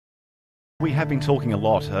We have been talking a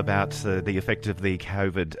lot about the effect of the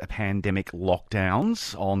COVID pandemic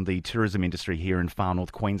lockdowns on the tourism industry here in far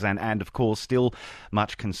north Queensland, and of course still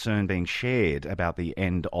much concern being shared about the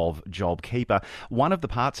end of JobKeeper. One of the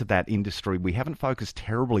parts of that industry we haven't focused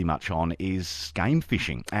terribly much on is game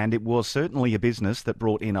fishing, and it was certainly a business that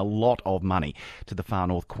brought in a lot of money to the far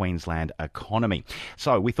north Queensland economy.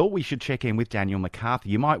 So we thought we should check in with Daniel McCarthy.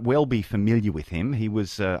 You might well be familiar with him. He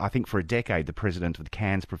was, I think for a decade, the president of the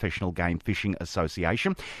Cairns Professional Game Fishing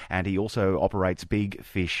Association, and he also operates Big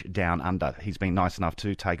Fish Down Under. He's been nice enough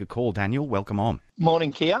to take a call. Daniel, welcome on.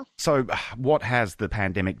 Morning, Kier. So what has the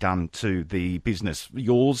pandemic done to the business,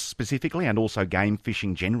 yours specifically, and also game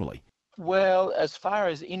fishing generally? Well, as far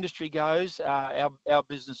as industry goes, our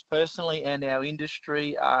business personally and our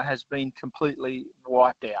industry has been completely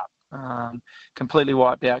wiped out. Completely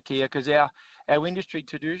wiped out, Kier, because our industry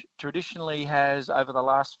traditionally has, over the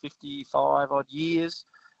last 55 odd years,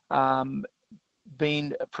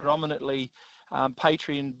 been predominantly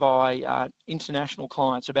patroned by international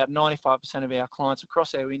clients. About 95% of our clients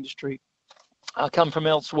across our industry come from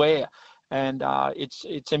elsewhere, and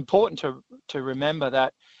it's important to remember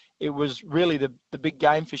that it was really the big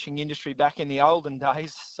game fishing industry back in the olden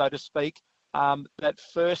days, so to speak, that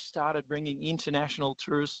first started bringing international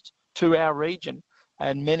tourists to our region.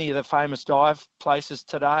 And many of the famous dive places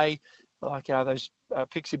today, like those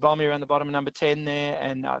Pixie Bomb around the bottom of number 10 there,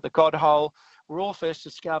 and the Cod Hole, were all first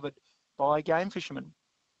discovered by game fishermen.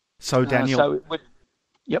 So, Daniel,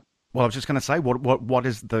 yep. Well, I was just going to say, what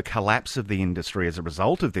is the collapse of the industry as a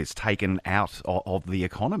result of this taken out of the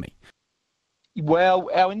economy? Well,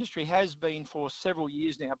 our industry has been for several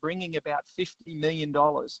years now bringing about $50 million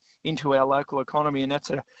into our local economy, and that's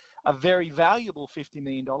a very valuable $50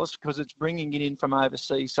 million because it's bringing it in from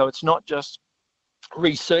overseas. So it's not just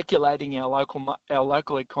recirculating our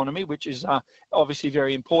local economy, which is obviously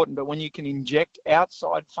very important, but when you can inject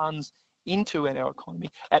outside funds into our economy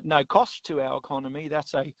at no cost to our economy,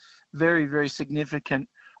 that's a very, very significant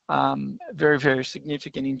very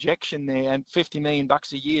significant injection there, and $50 million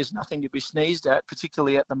a year is nothing to be sneezed at,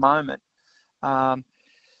 particularly at the moment. And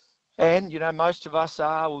most of us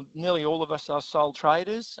nearly all of us are sole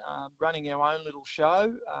traders, running our own little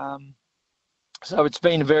show. So it's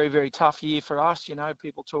been a very, very tough year for us.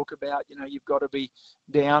 People talk about, you've got to be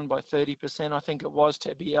down by 30%, I think it was,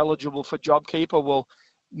 to be eligible for JobKeeper. Well,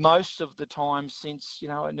 most of the time since,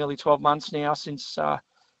 nearly 12 months now since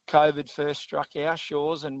COVID first struck our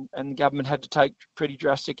shores, and the government had to take pretty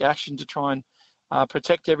drastic action to try and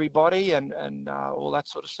protect everybody and all that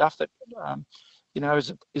sort of stuff that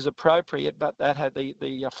is appropriate, but that had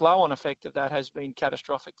the flow-on effect of that has been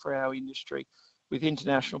catastrophic for our industry. With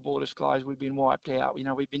international borders closed, we've been wiped out.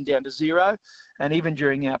 We've been down to zero, and even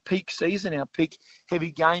during our peak season, our peak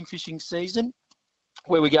heavy game fishing season,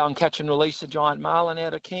 where we go and catch and release a giant marlin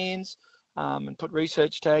out of Cairns, and put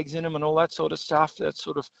research tags in them and all that sort of stuff. That's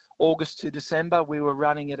sort of August to December. We were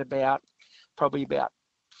running at probably about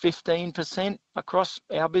 15% across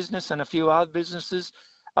our business and a few other businesses.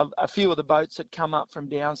 A few of the boats that come up from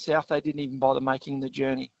down south, they didn't even bother making the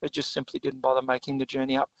journey. They just simply didn't bother making the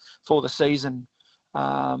journey up for the season.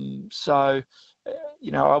 So,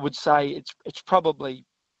 I would say it's probably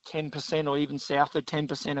 10% or even south of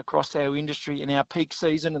 10% across our industry in our peak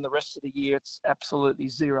season, and the rest of the year it's absolutely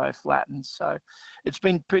zero, flattened. So it's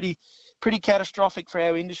been pretty catastrophic for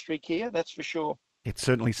our industry, Kier, that's for sure. It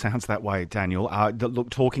certainly sounds that way, Daniel. Look,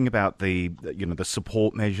 talking about the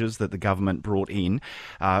support measures that the government brought in,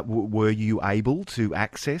 were you able to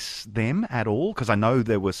access them at all? Because I know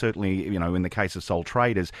there were certainly, in the case of sole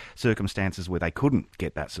traders, circumstances where they couldn't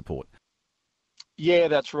get that support. Yeah,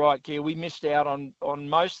 that's right, Kier. We missed out on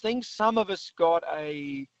most things. Some of us got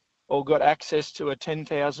access to a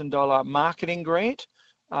 $10,000 marketing grant,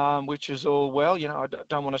 which is all well. I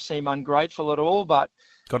don't want to seem ungrateful at all, but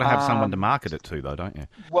got to have someone to market it to, though, don't you?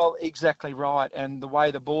 Well, exactly right. And the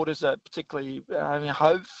way the borders are, particularly,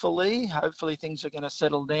 hopefully things are going to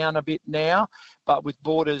settle down a bit now. But with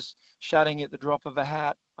borders shutting at the drop of a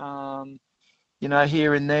hat,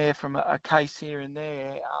 here and there from a case here and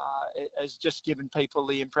there, it has just given people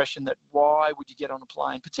the impression that why would you get on a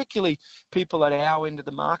plane, particularly people at our end of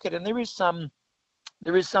the market. And there is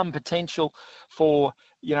some potential for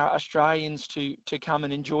Australians to come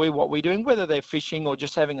and enjoy what we're doing, whether they're fishing or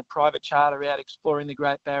just having a private charter out exploring the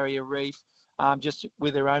Great Barrier Reef, just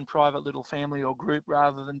with their own private little family or group,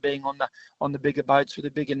 rather than being on the bigger boats with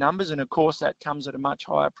the bigger numbers. And of course that comes at a much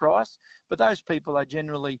higher price. But those people are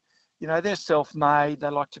generally, they're self-made. They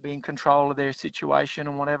like to be in control of their situation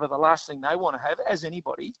and whatever. The last thing they want to have, as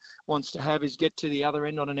anybody wants to have, is get to the other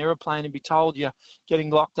end on an aeroplane and be told you're getting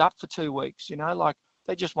locked up for 2 weeks.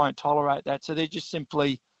 they just won't tolerate that. So they're just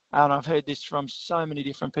simply, and I've heard this from so many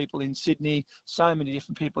different people in Sydney, so many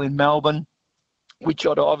different people in Melbourne, which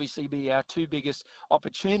ought to obviously be our two biggest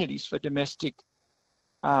opportunities for domestic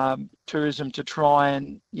tourism to try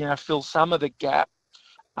and, fill some of the gap.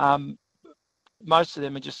 Most of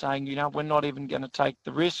them are just saying, we're not even going to take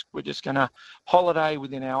the risk. We're just going to holiday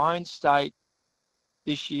within our own state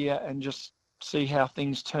this year and just see how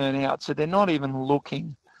things turn out. So they're not even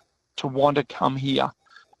looking to want to come here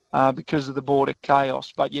because of the border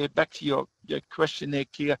chaos. But yeah, back to your question there,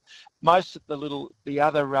 Kier. Most of the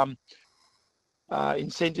other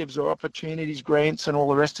incentives or opportunities, grants and all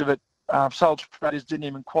the rest of it, sole traders didn't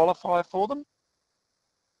even qualify for them.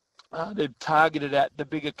 They've targeted at the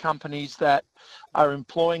bigger companies that are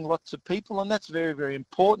employing lots of people, and that's very, very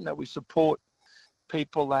important that we support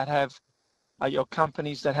people that have your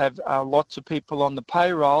companies that have lots of people on the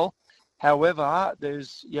payroll. However,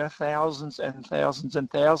 there's thousands and thousands and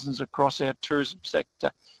thousands across our tourism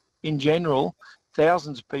sector in general,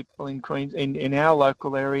 thousands of people in our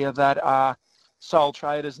local area that are sole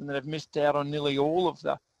traders and that have missed out on nearly all of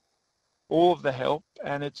the help.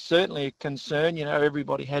 And it's certainly a concern.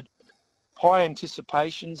 Everybody had high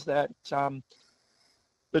anticipations that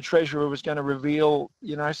the Treasurer was going to reveal,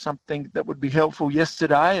 something that would be helpful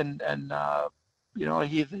yesterday. And I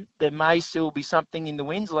hear that there may still be something in the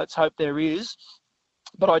winds. Let's hope there is.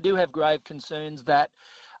 But I do have grave concerns that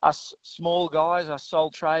us small guys, us sole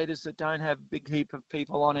traders that don't have a big heap of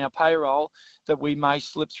people on our payroll, that we may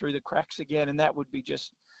slip through the cracks again. And that would be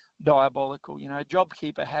just diabolical.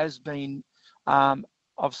 JobKeeper has been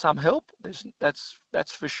of some help.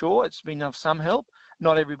 That's for sure. It's been of some help.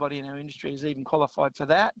 Not everybody in our industry is even qualified for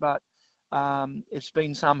that, but it's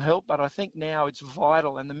been some help. But I think now it's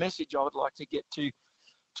vital, and the message I would like to get to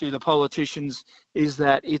the politicians is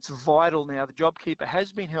that it's vital now. The JobKeeper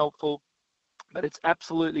has been helpful, but it's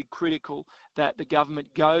absolutely critical that the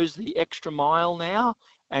government goes the extra mile now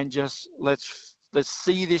and just let's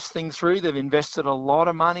see this thing through. They've invested a lot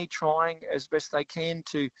of money trying as best they can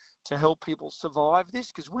to help people survive this,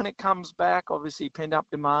 because when it comes back, obviously pent-up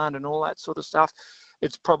demand and all that sort of stuff,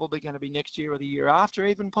 it's probably going to be next year or the year after,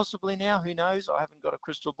 even possibly now. Who knows? I haven't got a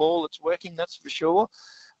crystal ball. It's working, that's for sure.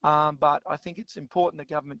 But I think it's important the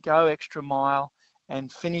government go extra mile and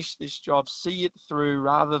finish this job, see it through,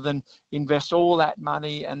 rather than invest all that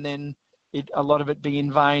money and then a lot of it be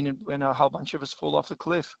in vain and when a whole bunch of us fall off the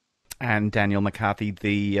cliff. And Daniel McCarthy,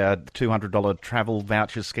 the $200 travel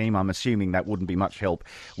voucher scheme, I'm assuming that wouldn't be much help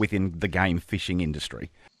within the game fishing industry.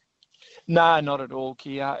 No, not at all,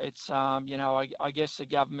 Kia. It's I guess the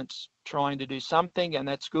government's trying to do something, and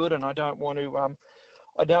that's good. And I don't want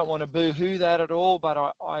to boo-hoo that at all.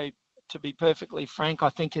 But I, to be perfectly frank, I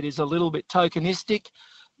think it is a little bit tokenistic.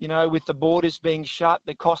 With the borders being shut,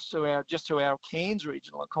 the cost to our Cairns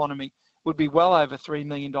regional economy would be well over $3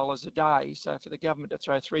 million a day. So for the government to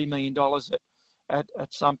throw $3 million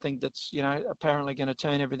at something that's apparently going to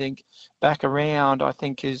turn everything back around, I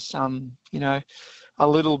think is a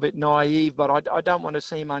little bit naive. But I don't want to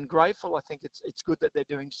seem ungrateful. I think it's good that they're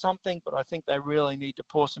doing something, but I think they really need to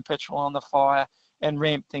pour some petrol on the fire and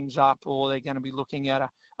ramp things up, or they're going to be looking at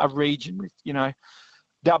a region with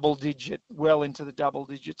well into the double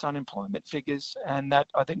digits unemployment figures, and that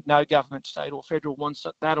I think no government, state or federal, wants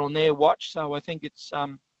that on their watch. So I think it's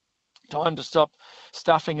time to stop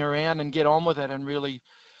stuffing around and get on with it, and really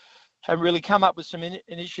come up with some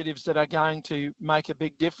initiatives that are going to make a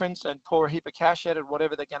big difference and pour a heap of cash at it,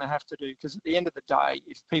 whatever they're going to have to do. Because at the end of the day,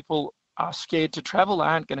 if people are scared to travel, they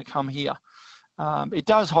aren't going to come here. It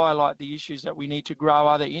does highlight the issues that we need to grow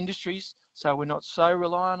other industries, so we're not so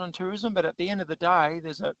reliant on tourism. But at the end of the day,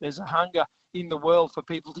 there's a hunger in the world for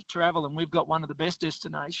people to travel, and we've got one of the best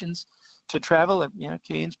destinations to travel.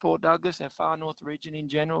 Cairns, Port Douglas, our far north region in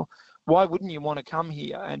general. Why wouldn't you want to come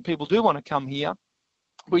here? And people do want to come here.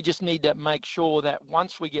 We just need to make sure that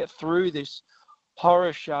once we get through this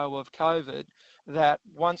horror show of COVID, that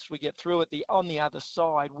once we get through it, on the other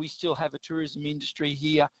side, we still have a tourism industry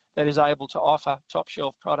here that is able to offer top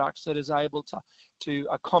shelf products, that is able to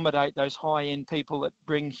accommodate those high-end people that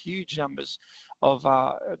bring huge numbers of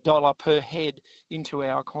dollar per head into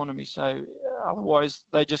our economy. So otherwise,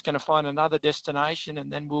 they're just going to find another destination,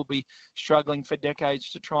 and then we'll be struggling for decades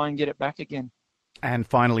to try and get it back again. And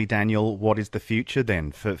finally, Daniel, what is the future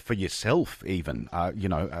then for yourself even? Are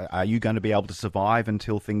you going to be able to survive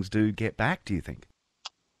until things do get back, do you think?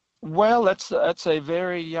 Well, that's a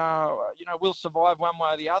very, we'll survive one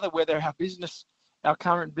way or the other. Whether our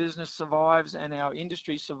current business survives and our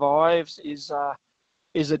industry survives is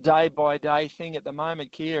is a day-by-day thing at the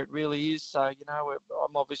moment, Kier. It really is. So,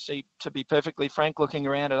 I'm obviously, to be perfectly frank, looking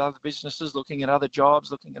around at other businesses, looking at other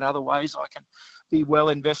jobs, looking at other ways I can be well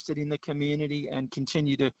invested in the community and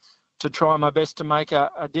continue to try my best to make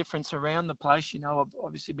a difference around the place. I've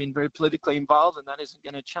obviously been very politically involved, and that isn't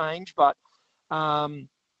going to change. But,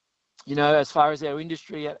 as far as our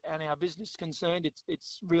industry and our business is concerned,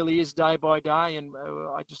 it's really is day by day, and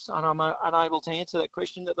I'm unable to answer that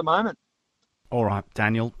question at the moment. All right,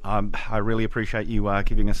 Daniel. I really appreciate you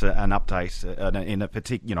giving us an update in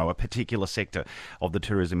a particular sector of the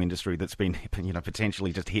tourism industry that's been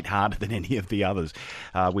potentially just hit harder than any of the others,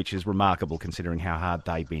 which is remarkable considering how hard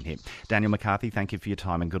they've been hit. Daniel McCarthy, thank you for your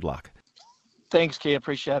time and good luck. Thanks, Kier.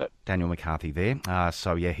 Appreciate it. Daniel McCarthy there.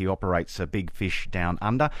 He operates a Big Fish Down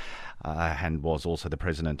Under and was also the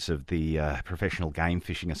president of the Professional Game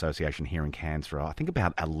Fishing Association here in Cairns for, I think,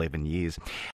 about 11 years.